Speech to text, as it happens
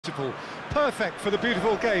Beautiful, perfect for the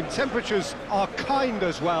beautiful game. Temperatures are kind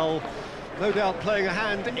as well, no doubt playing a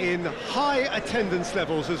hand in high attendance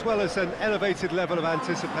levels as well as an elevated level of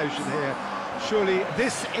anticipation here. Surely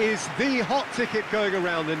this is the hot ticket going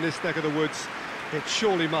around in this neck of the woods. It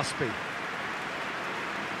surely must be.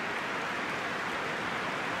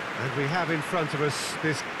 And we have in front of us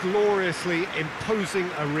this gloriously imposing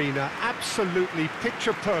arena, absolutely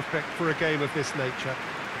picture perfect for a game of this nature.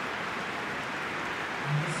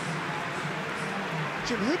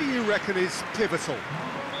 Jim, who do you reckon is pivotal?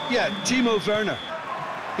 Yeah, Timo Werner.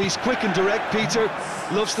 He's quick and direct, Peter,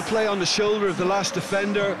 loves to play on the shoulder of the last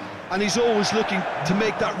defender, and he's always looking to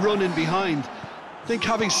make that run in behind. I think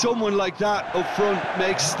having someone like that up front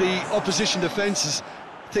makes the opposition defences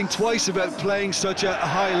think twice about playing such a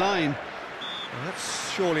high line. Well,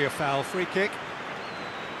 that's surely a foul. Free kick.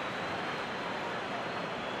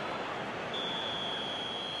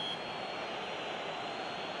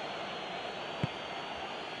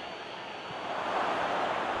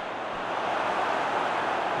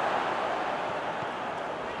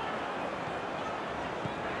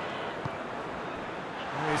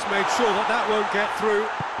 He's made sure that that won't get through.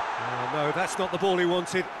 Oh, no, that's not the ball he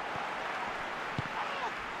wanted.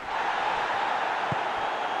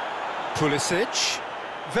 Pulisic.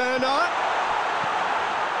 Werner.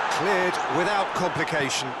 Cleared without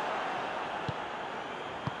complication.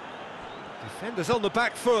 Defenders on the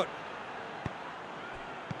back foot.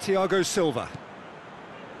 Thiago Silva.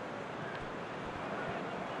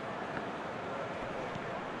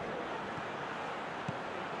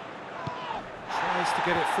 Tries to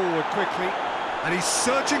get it forward quickly, and he's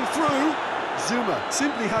surging through. Zuma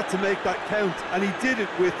simply had to make that count, and he did it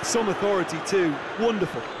with some authority too.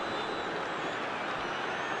 Wonderful.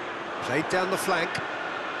 Played down the flank.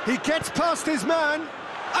 He gets past his man,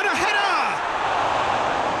 and a header!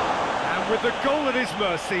 And with the goal at his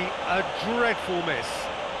mercy, a dreadful miss.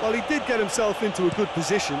 Well, he did get himself into a good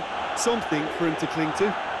position, something for him to cling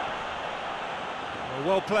to.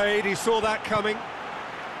 Well played, he saw that coming.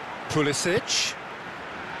 Pulisic.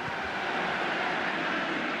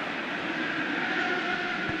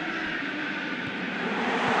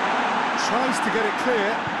 Tries to get it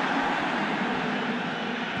clear.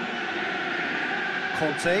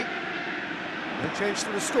 Conte. No change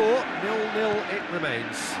to the score. 0-0 it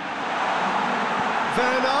remains.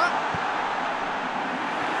 Werner.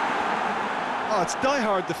 Oh, it's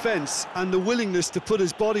die-hard defence and the willingness to put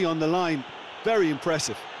his body on the line. Very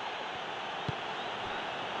impressive.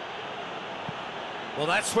 Well,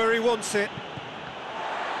 that's where he wants it.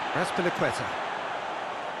 Azpilicueta.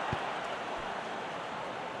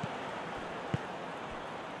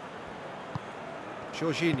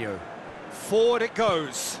 Jorginho. Forward it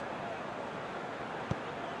goes.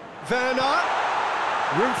 Werner.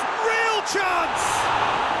 Real chance!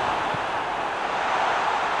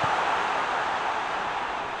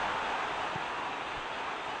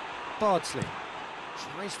 Bardsley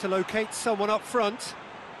tries to locate someone up front.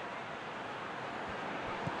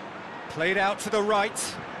 Played out to the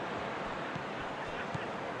right.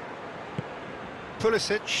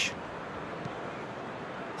 Pulisic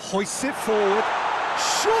hoists it forward.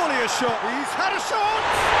 Surely a shot. He's had a shot!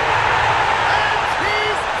 And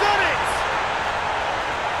he's done it!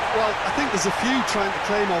 Well, I think there's a few trying to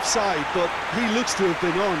claim offside, but he looks to have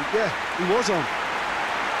been on. Yeah, he was on.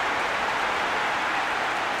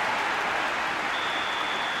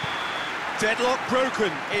 Deadlock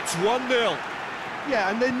broken. It's 1-0. Yeah,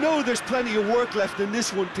 and they know there's plenty of work left in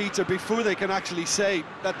this one, Peter, before they can actually say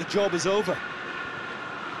that the job is over.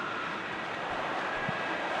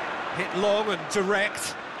 Hit long and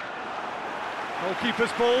direct.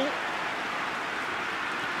 Goalkeeper's ball.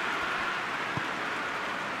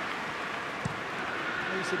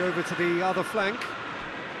 Plays it over to the other flank.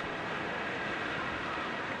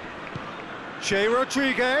 Che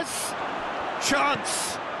Rodriguez.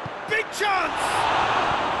 Chance. Big chance!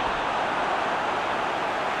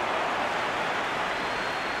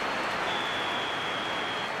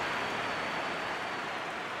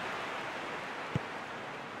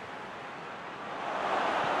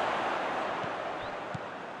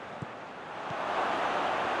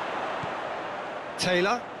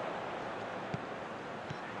 Taylor.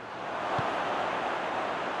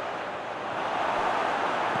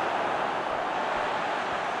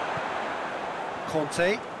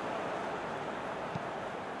 Conte.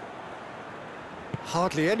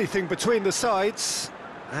 Hardly anything between the sides,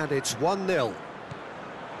 and it's 1-0.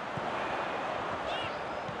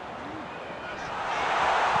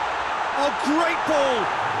 Oh, great ball!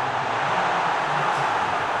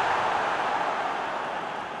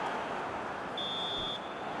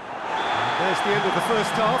 the end of the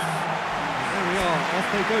first half. There we are, off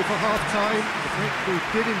they go for half-time. The breakthrough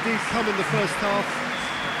did indeed come in the first half.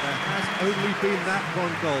 There has only been that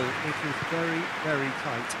one goal. It was very, very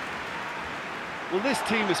tight. Well, this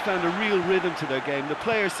team has found a real rhythm to their game. The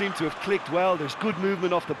players seem to have clicked well. There's good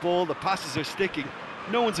movement off the ball. The passes are sticking.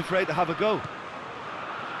 No one's afraid to have a go.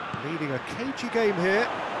 Leading a cagey game here.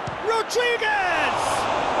 Rodriguez!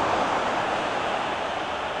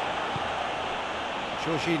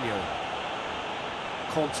 Jorginho.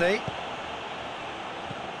 Conte.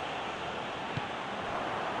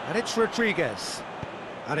 And it's Rodriguez.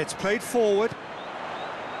 And it's played forward.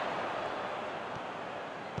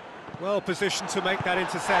 Well positioned to make that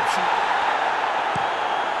interception.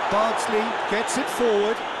 Bardsley gets it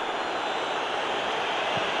forward.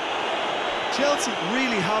 Chelsea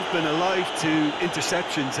really have been alive to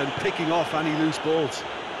interceptions and picking off any loose balls.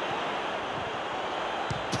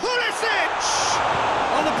 Pulisic!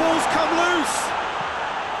 Oh, the ball's come loose.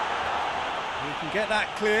 He can get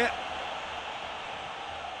that clear.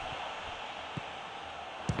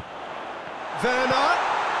 Werner.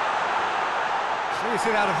 Clears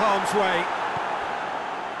it out of harm's way.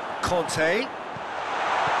 Conte.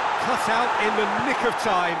 Cut out in the nick of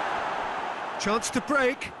time. Chance to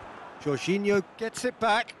break. Jorginho gets it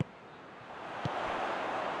back.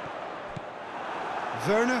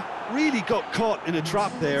 Werner really got caught in a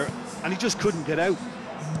trap there, and he just couldn't get out.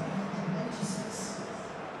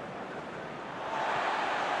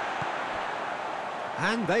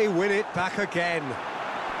 And they win it back again.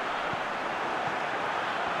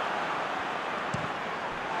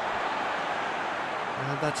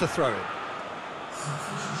 And that's a throw-in.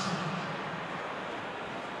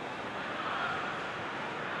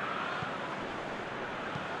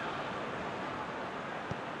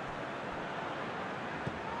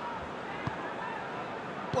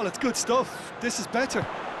 Well, it's good stuff. This is better.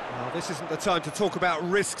 Well, this isn't the time to talk about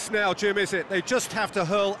risks now, Jim, is it? They just have to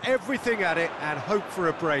hurl everything at it and hope for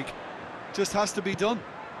a break. Just has to be done.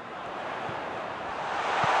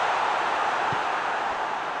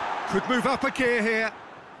 Could move up a gear here.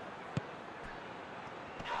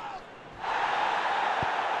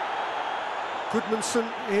 Goodmanson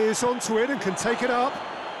is onto it and can take it up.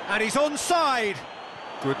 And he's onside.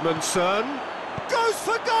 Goodmanson goes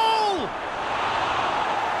for goal!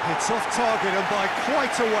 It's off target and by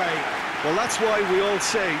quite a way. Well, that's why we all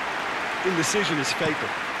say indecision is fatal.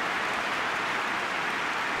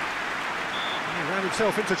 He ran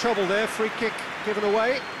himself into trouble there. Free kick given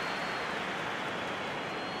away.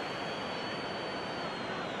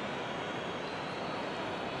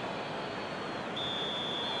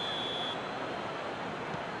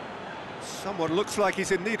 Someone looks like he's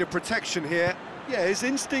in need of protection here. Yeah, his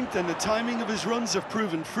instinct and the timing of his runs have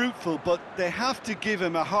proven fruitful, but they have to give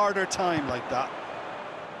him a harder time like that.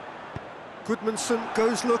 Goodmanson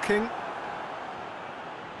goes looking.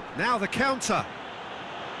 Now the counter.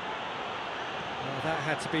 Oh, that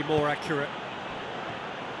had to be more accurate.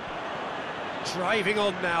 Driving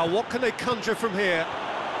on now, what can they conjure from here?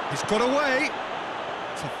 He's got away.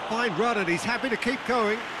 It's a fine run and he's happy to keep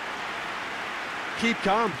going. Keep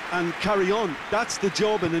calm and carry on. That's the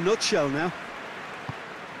job in a nutshell now.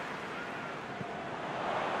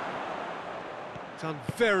 Done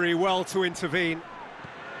very well to intervene.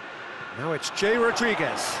 Now it's Jay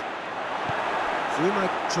Rodriguez.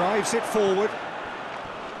 Zuma drives it forward.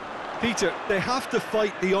 Peter, they have to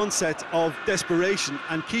fight the onset of desperation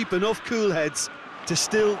and keep enough cool heads to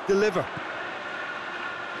still deliver.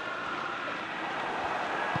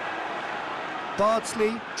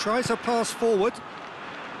 Bardsley tries a pass forward.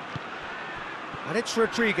 And it's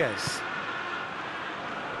Rodriguez.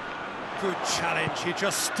 Good challenge, he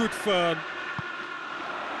just stood firm.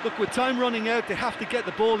 Look, with time running out, they have to get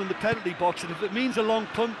the ball in the penalty box, and if it means a long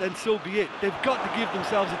punt, then so be it. They've got to give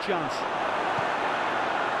themselves a chance.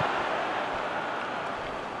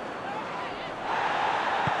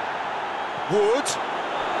 Wood.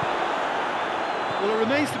 Well, it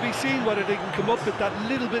remains to be seen whether they can come up with that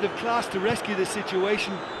little bit of class to rescue this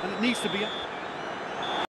situation, and it needs to be...